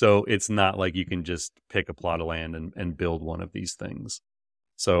 So it's not like you can just pick a plot of land and build one of these things.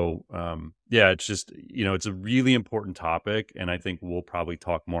 So, it's just, it's a really important topic, and I think we'll probably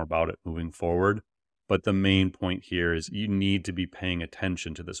talk more about it moving forward. But the main point here is you need to be paying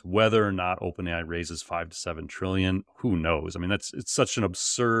attention to this. Whether or not OpenAI raises 5 to 7 trillion, who knows? I mean, it's such an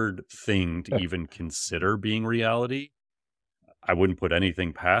absurd thing to even consider being reality. I wouldn't put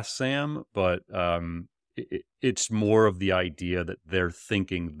anything past Sam, but it's more of the idea that they're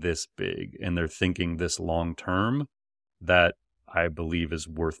thinking this big and they're thinking this long term that I believe is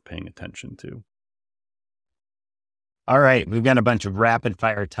worth paying attention to. All right. We've got a bunch of rapid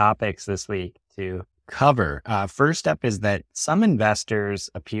fire topics this week to cover. First up is that some investors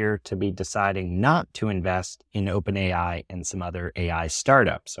appear to be deciding not to invest in OpenAI and some other AI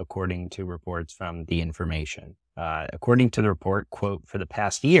startups, according to reports from The Information. According to the report, quote, "For the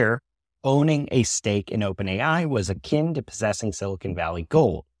past year, owning a stake in OpenAI was akin to possessing Silicon Valley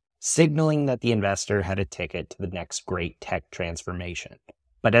gold, signaling that the investor had a ticket to the next great tech transformation.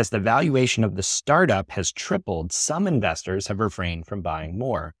 But as the valuation of the startup has tripled, some investors have refrained from buying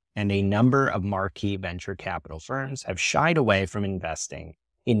more, and a number of marquee venture capital firms have shied away from investing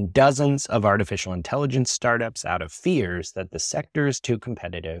in dozens of artificial intelligence startups out of fears that the sector is too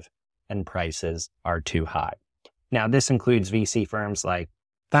competitive and prices are too high." Now, this includes VC firms like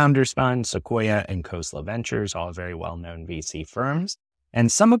Founders Fund, Sequoia, and Khosla Ventures, all very well-known VC firms. And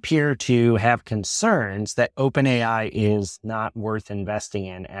some appear to have concerns that OpenAI is not worth investing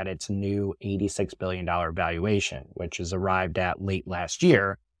in at its new $86 billion valuation, which is arrived at late last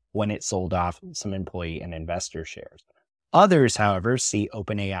year when it sold off some employee and investor shares. Others, however, see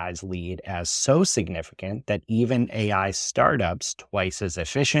OpenAI's lead as so significant that even AI startups twice as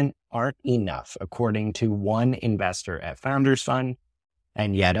efficient aren't enough, according to one investor at Founders Fund,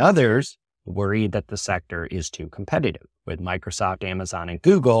 and yet others worry that the sector is too competitive. With Microsoft, Amazon, and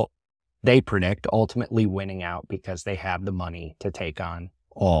Google, they predict ultimately winning out because they have the money to take on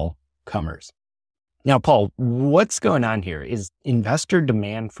all comers. Now, Paul, what's going on here? Is investor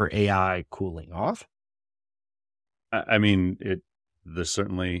demand for AI cooling off? I mean, there's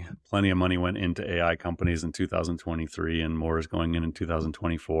certainly plenty of money went into AI companies in 2023 and more is going in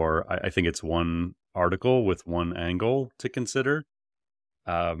 2024. I think it's one article with one angle to consider.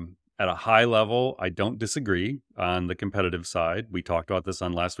 At a high level, I don't disagree on the competitive side. We talked about this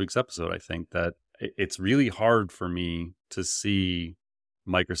on last week's episode. I think that it's really hard for me to see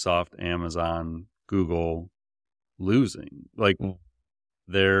Microsoft, Amazon, Google losing. Like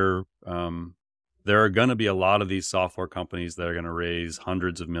there are going to be a lot of these software companies that are going to raise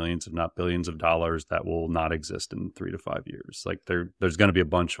hundreds of millions, if not billions of dollars that will not exist in 3 to 5 years. Like there's going to be a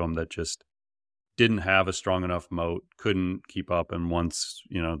bunch of them that just didn't have a strong enough moat, couldn't keep up. And once,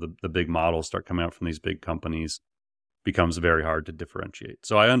 the big models start coming out from these big companies, becomes very hard to differentiate.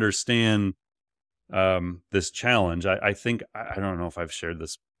 So I understand this challenge. I think, I don't know if I've shared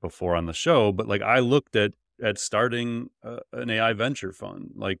this before on the show, but like I looked at starting an AI venture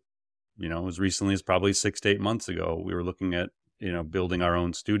fund, like, as recently as probably 6 to 8 months ago. We were looking at, building our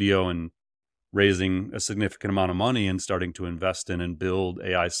own studio and raising a significant amount of money and starting to invest in and build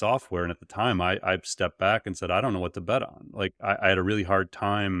AI software. And at the time, I stepped back and said, I don't know what to bet on. Like I had a really hard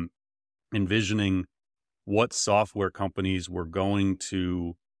time envisioning what software companies were going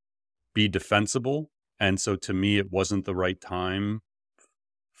to be defensible. And so to me, it wasn't the right time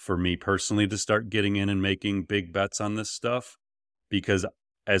for me personally to start getting in and making big bets on this stuff, because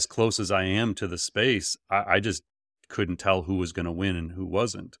as close as I am to the space, I just couldn't tell who was going to win and who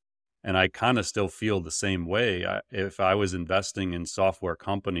wasn't. And I kind of still feel the same way. If I was investing in software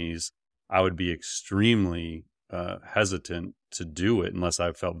companies, I would be extremely hesitant to do it unless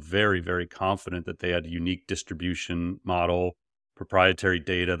I felt very, very confident that they had a unique distribution model, proprietary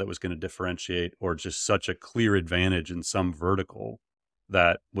data that was going to differentiate, or just such a clear advantage in some vertical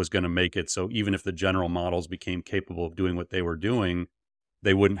that was going to make it so even if the general models became capable of doing what they were doing,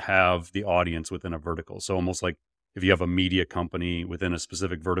 they wouldn't have the audience within a vertical. So almost like if you have a media company within a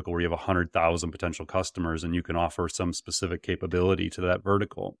specific vertical where you have 100,000 potential customers and you can offer some specific capability to that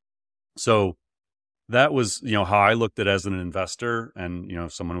vertical. So that was, how I looked at it as an investor and,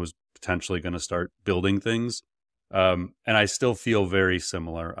 someone who was potentially going to start building things. And I still feel very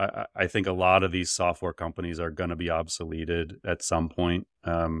similar. I think a lot of these software companies are going to be obsoleted at some point.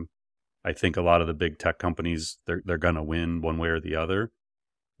 I think a lot of the big tech companies, they're going to win one way or the other.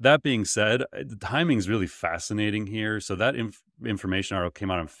 That being said, the timing is really fascinating here. So that information article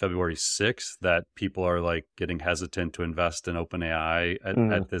came out on February 6th that people are like getting hesitant to invest in OpenAI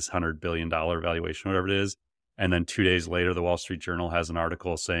at this $100 billion valuation, whatever it is. And then 2 days later, the Wall Street Journal has an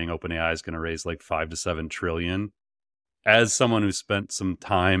article saying OpenAI is going to raise like 5 to 7 trillion. As someone who spent some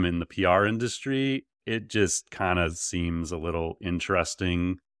time in the PR industry, it just kind of seems a little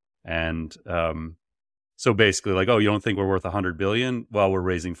interesting. And so basically like, oh, you don't think we're worth 100 billion? Well, we're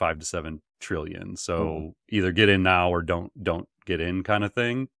raising 5 to 7 trillion. So either get in now or don't get in kind of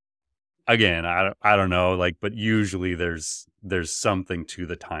thing. Again, I don't know, like, but usually there's something to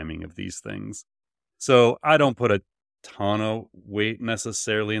the timing of these things. So I don't put a ton of weight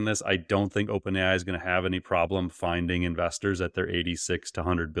necessarily in this. I don't think OpenAI is going to have any problem finding investors at their 86 to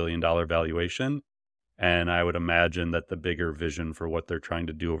 $100 billion valuation. And I would imagine that the bigger vision for what they're trying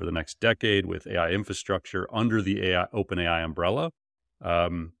to do over the next decade with AI infrastructure under the OpenAI umbrella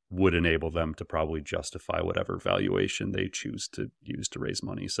would enable them to probably justify whatever valuation they choose to use to raise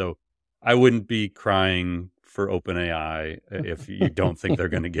money. So I wouldn't be crying for OpenAI if you don't think they're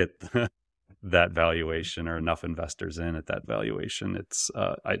going to get that valuation or enough investors in at that valuation. It's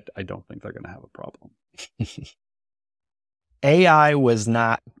I don't think they're going to have a problem. AI was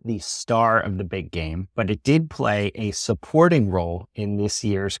not the star of the big game, but it did play a supporting role in this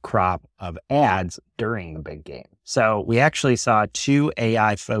year's crop of ads during the big game. So we actually saw 2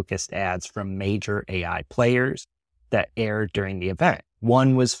 AI-focused ads from major AI players that aired during the event.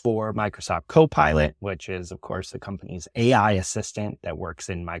 One was for Microsoft Copilot, which is, of course, the company's AI assistant that works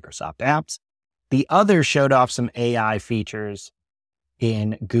in Microsoft apps. The other showed off some AI features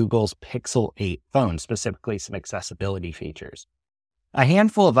in Google's Pixel 8 phone, specifically some accessibility features. A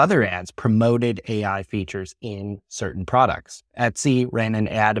handful of other ads promoted AI features in certain products. Etsy ran an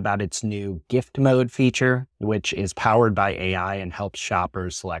ad about its new gift mode feature, which is powered by AI and helps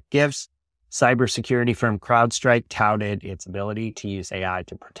shoppers select gifts. Cybersecurity firm CrowdStrike touted its ability to use AI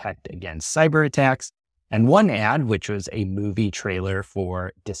to protect against cyber attacks. And one ad, which was a movie trailer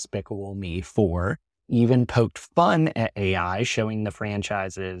for Despicable Me 4, even poked fun at AI, showing the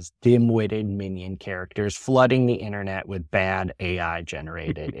franchise's dim-witted minion characters flooding the internet with bad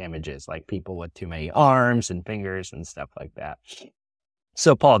AI-generated images, like people with too many arms and fingers and stuff like that.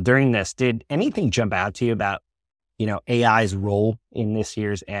 So, Paul, during this, did anything jump out to you about, AI's role in this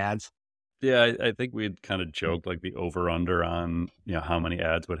year's ads? Yeah, I think we'd kind of joked like the over under on, how many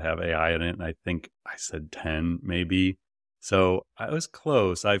ads would have AI in it. And I think I said 10 maybe. So I was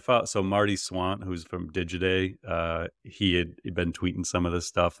close. So Marty Swant, who's from Digiday, he had been tweeting some of this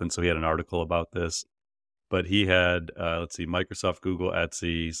stuff. And so he had an article about this. But he had, Microsoft, Google,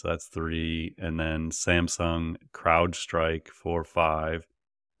 Etsy. So that's 3. And then Samsung, CrowdStrike, 4, 5.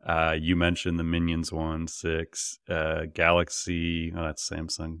 You mentioned the Minions one, 6. Galaxy, that's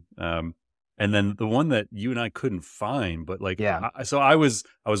Samsung. And then the one that you and I couldn't find, but so I was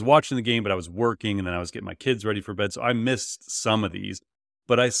watching the game, but I was working, and then I was getting my kids ready for bed, so I missed some of these.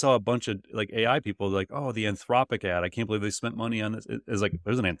 But I saw a bunch of AI people like, oh, the Anthropic ad. I can't believe they spent money on this. It's like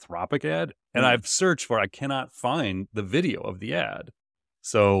there's an Anthropic ad, and I've searched for it. I cannot find the video of the ad.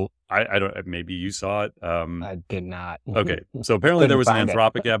 So I don't. Maybe you saw it. I did not. Okay, so apparently there was an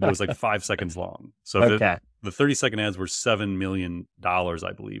Anthropic ad, but it was like 5 seconds long. So the 30-second ads were $7 million,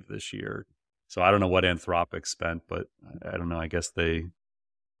 I believe, this year. So I don't know what Anthropic spent, but I don't know. I guess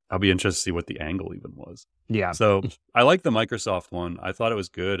I'll be interested to see what the angle even was. Yeah. So I like the Microsoft one. I thought it was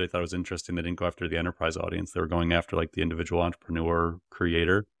good. I thought it was interesting. They didn't go after the enterprise audience. They were going after like the individual entrepreneur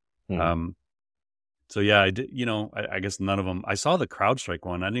creator. So yeah, I did, I guess none of them, I saw the CrowdStrike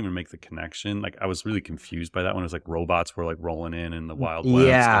one. I didn't even make the connection. Like I was really confused by that one. It was like robots were like rolling in the Wild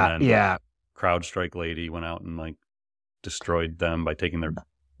West. And then CrowdStrike lady went out and like destroyed them by taking their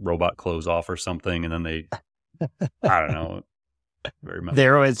robot clothes off or something, and then they I don't know, very much.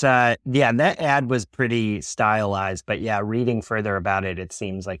 There was that ad was pretty stylized, but reading further about it, it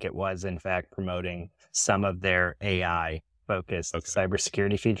seems like it was in fact promoting some of their AI focused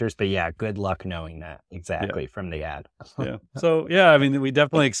cybersecurity features. But good luck knowing that exactly from the ad. So I mean, we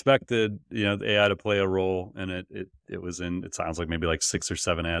definitely expected the AI to play a role, and it was in, it sounds like maybe like 6 or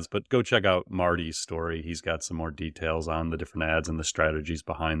 7 ads, but go check out Marty's story. He's got some more details on the different ads and the strategies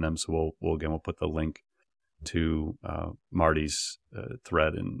behind them. So we'll put the link to Marty's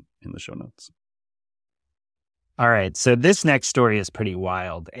thread in the show notes. All right. So this next story is pretty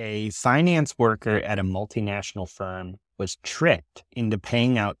wild. A finance worker at a multinational firm was tricked into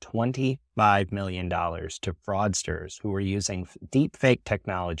paying out $25 million to fraudsters who were using deepfake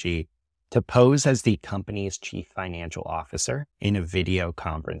technology to pose as the company's chief financial officer in a video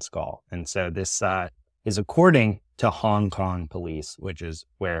conference call. And so this is according to Hong Kong police, which is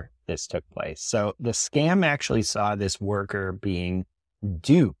where this took place. So the scam actually saw this worker being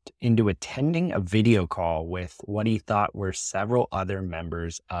duped into attending a video call with what he thought were several other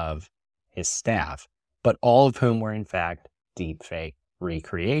members of his staff, but all of whom were in fact deepfake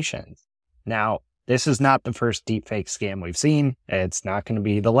recreations. Now, this is not the first deepfake scam we've seen. It's not going to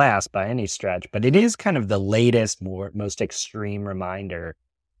be the last by any stretch, but it is kind of the latest, most extreme reminder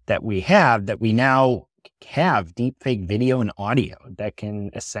that we now have deepfake video and audio that can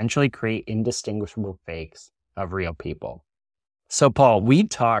essentially create indistinguishable fakes of real people. So, Paul, we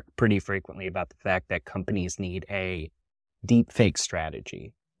talk pretty frequently about the fact that companies need a deepfake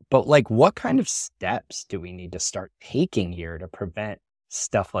strategy. But what kind of steps do we need to start taking here to prevent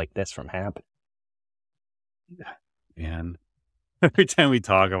stuff like this from happening? Man, every time we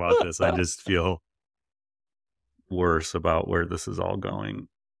talk about this, I just feel worse about where this is all going.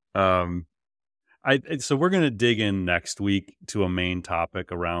 So we're going to dig in next week to a main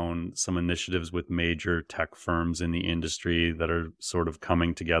topic around some initiatives with major tech firms in the industry that are sort of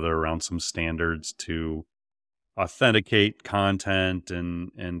coming together around some standards to authenticate content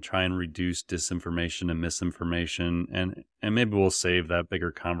and try and reduce disinformation and misinformation. And maybe we'll save that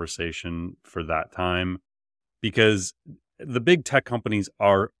bigger conversation for that time, because the big tech companies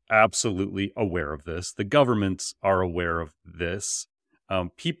are absolutely aware of this. The governments are aware of this.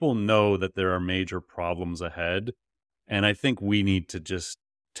 People know that there are major problems ahead. And I think we need to just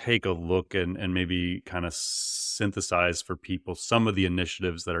take a look and maybe kind of synthesize for people some of the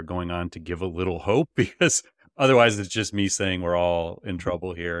initiatives that are going on to give a little hope, because otherwise it's just me saying we're all in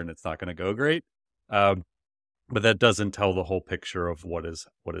trouble here and it's not going to go great. But that doesn't tell the whole picture of what is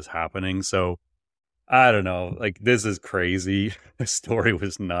happening. So I don't know. Like, this is crazy. The story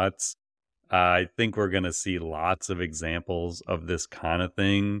was nuts. I think we're going to see lots of examples of this kind of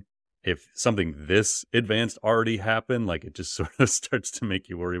thing. If something this advanced already happened, like it just sort of starts to make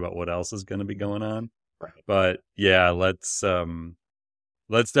you worry about what else is going to be going on. Right. But yeah, let's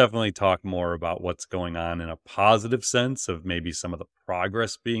definitely talk more about what's going on in a positive sense of maybe some of the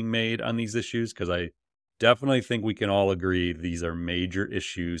progress being made on these issues, because I definitely think we can all agree these are major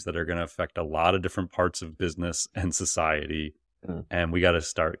issues that are going to affect a lot of different parts of business and society. And we got to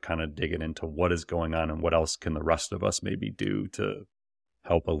start kind of digging into what is going on and what else can the rest of us maybe do to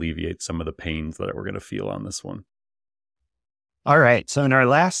help alleviate some of the pains that we're going to feel on this one. All right. So in our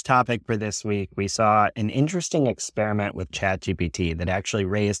last topic for this week, we saw an interesting experiment with ChatGPT that actually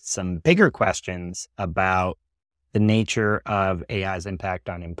raised some bigger questions about the nature of AI's impact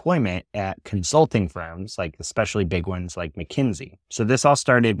on employment at consulting firms, like especially big ones like McKinsey. So this all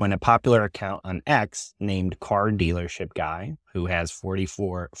started when a popular account on X named Car Dealership Guy, who has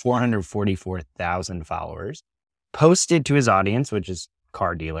 444,000 followers, posted to his audience, which is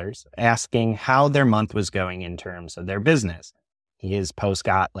car dealers, asking how their month was going in terms of their business. His post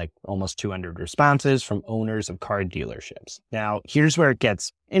got like almost 200 responses from owners of car dealerships. Now, here's where it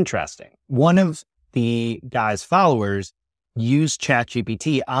gets interesting. One of the guy's followers used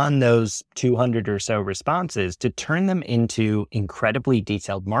ChatGPT on those 200 or so responses to turn them into incredibly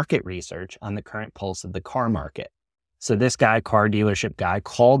detailed market research on the current pulse of the car market. So this guy, Car Dealership Guy,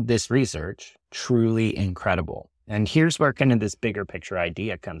 called this research truly incredible. And here's where kind of this bigger picture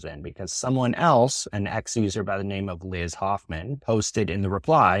idea comes in, because someone else, an ex-user by the name of Liz Hoffman, posted in the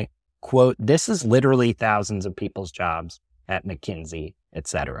reply, quote, "This is literally thousands of people's jobs at McKinsey,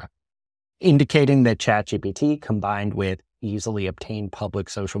 etc." Indicating that ChatGPT, combined with easily obtained public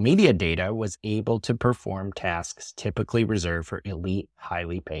social media data, was able to perform tasks typically reserved for elite,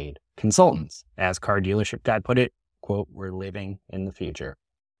 highly paid consultants. As Car Dealership Guy put it, quote, "We're living in the future."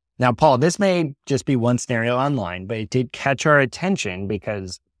 Now, Paul, this may just be one scenario online, but it did catch our attention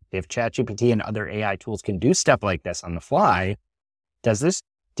because if ChatGPT and other AI tools can do stuff like this on the fly, does this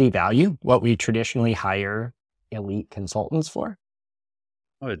devalue what we traditionally hire elite consultants for?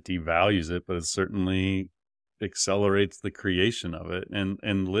 Oh, it devalues it, but it certainly accelerates the creation of it.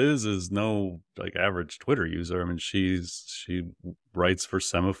 And Liz is no like average Twitter user. I mean, she writes for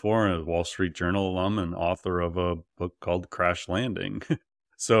Semaphore and a Wall Street Journal alum and author of a book called Crash Landing.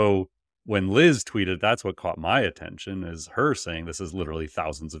 So when Liz tweeted, that's what caught my attention, is her saying this is literally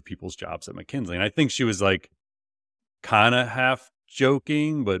thousands of people's jobs at McKinsey. And I think she was like kind of half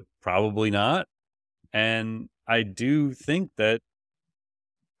joking, but probably not. And I do think that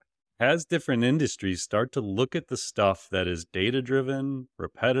as different industries start to look at the stuff that is data-driven,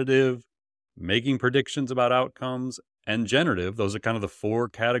 repetitive, making predictions about outcomes, and generative, those are kind of the four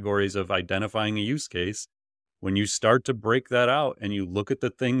categories of identifying a use case. When you start to break that out and you look at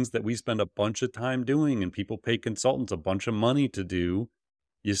the things that we spend a bunch of time doing and people pay consultants a bunch of money to do,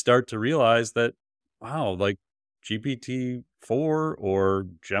 you start to realize that, wow, like GPT-4 or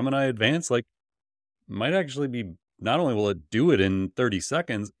Gemini Advanced, like might actually be, not only will it do it in 30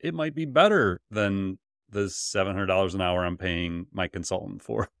 seconds, it might be better than the $700 an hour I'm paying my consultant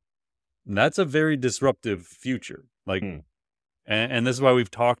for. And that's a very disruptive future. Like, and this is why we've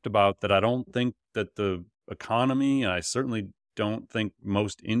talked about that. I don't think that the economy, and I certainly don't think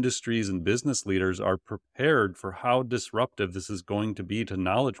most industries and business leaders are prepared for how disruptive this is going to be to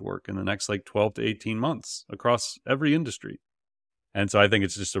knowledge work in the next like 12 to 18 months across every industry. And so I think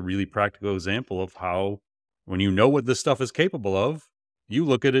it's just a really practical example of how, when you know what this stuff is capable of, you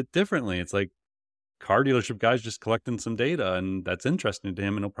look at it differently. It's like Car Dealership Guy's just collecting some data, and that's interesting to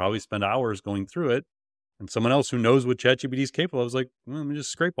him, and he'll probably spend hours going through it. And someone else who knows what ChatGPT is capable of is like, well, let me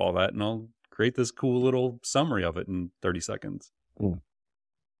just scrape all that, and I'll create this cool little summary of it in 30 seconds.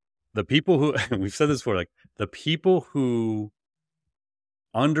 The people who, we've said this before, like the people who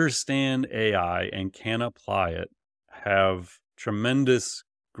understand AI and can apply it have tremendous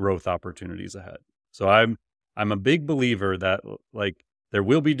growth opportunities ahead. So I'm a big believer that like there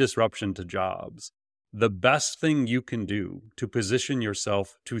will be disruption to jobs. The best thing you can do to position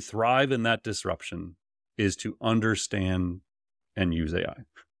yourself to thrive in that disruption is to understand and use AI.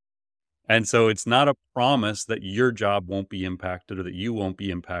 And so it's not a promise that your job won't be impacted or that you won't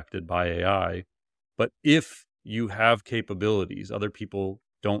be impacted by AI. But if you have capabilities other people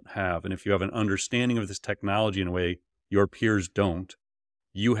don't have, and if you have an understanding of this technology in a way your peers don't,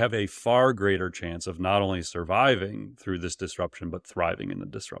 you have a far greater chance of not only surviving through this disruption, but thriving in the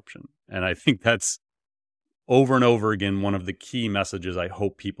disruption. And I think that's over and over again one of the key messages I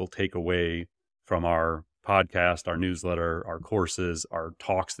hope people take away from our podcast, our newsletter, our courses, our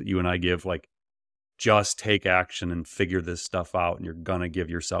talks that you and I give. Like, just take action and figure this stuff out, and you're going to give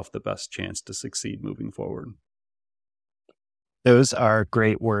yourself the best chance to succeed moving forward. Those are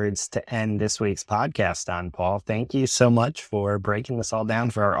great words to end this week's podcast on, Paul. Thank you so much for breaking this all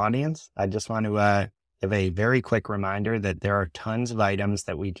down for our audience. I just want to give a very quick reminder that there are tons of items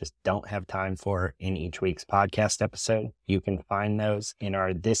that we just don't have time for in each week's podcast episode. You can find those in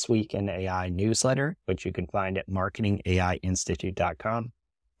our This Week in AI newsletter, which you can find at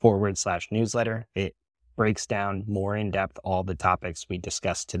marketingaiinstitute.com/newsletter. It breaks down more in depth all the topics we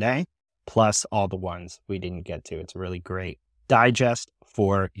discussed today, plus all the ones we didn't get to. It's a really great digest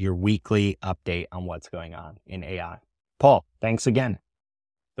for your weekly update on what's going on in AI. Paul, thanks again.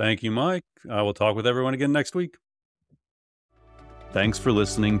 Thank you, Mike. I will talk with everyone again next week. Thanks for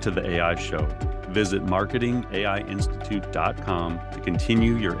listening to The AI Show. Visit marketingaiinstitute.com to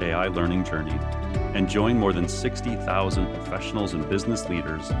continue your AI learning journey and join more than 60,000 professionals and business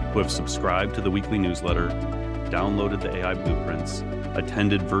leaders who have subscribed to the weekly newsletter, downloaded the AI blueprints,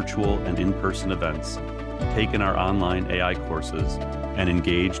 attended virtual and in-person events, taken our online AI courses, and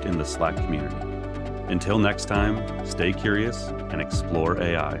engaged in the Slack community. Until next time, stay curious and explore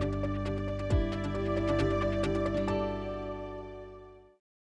AI.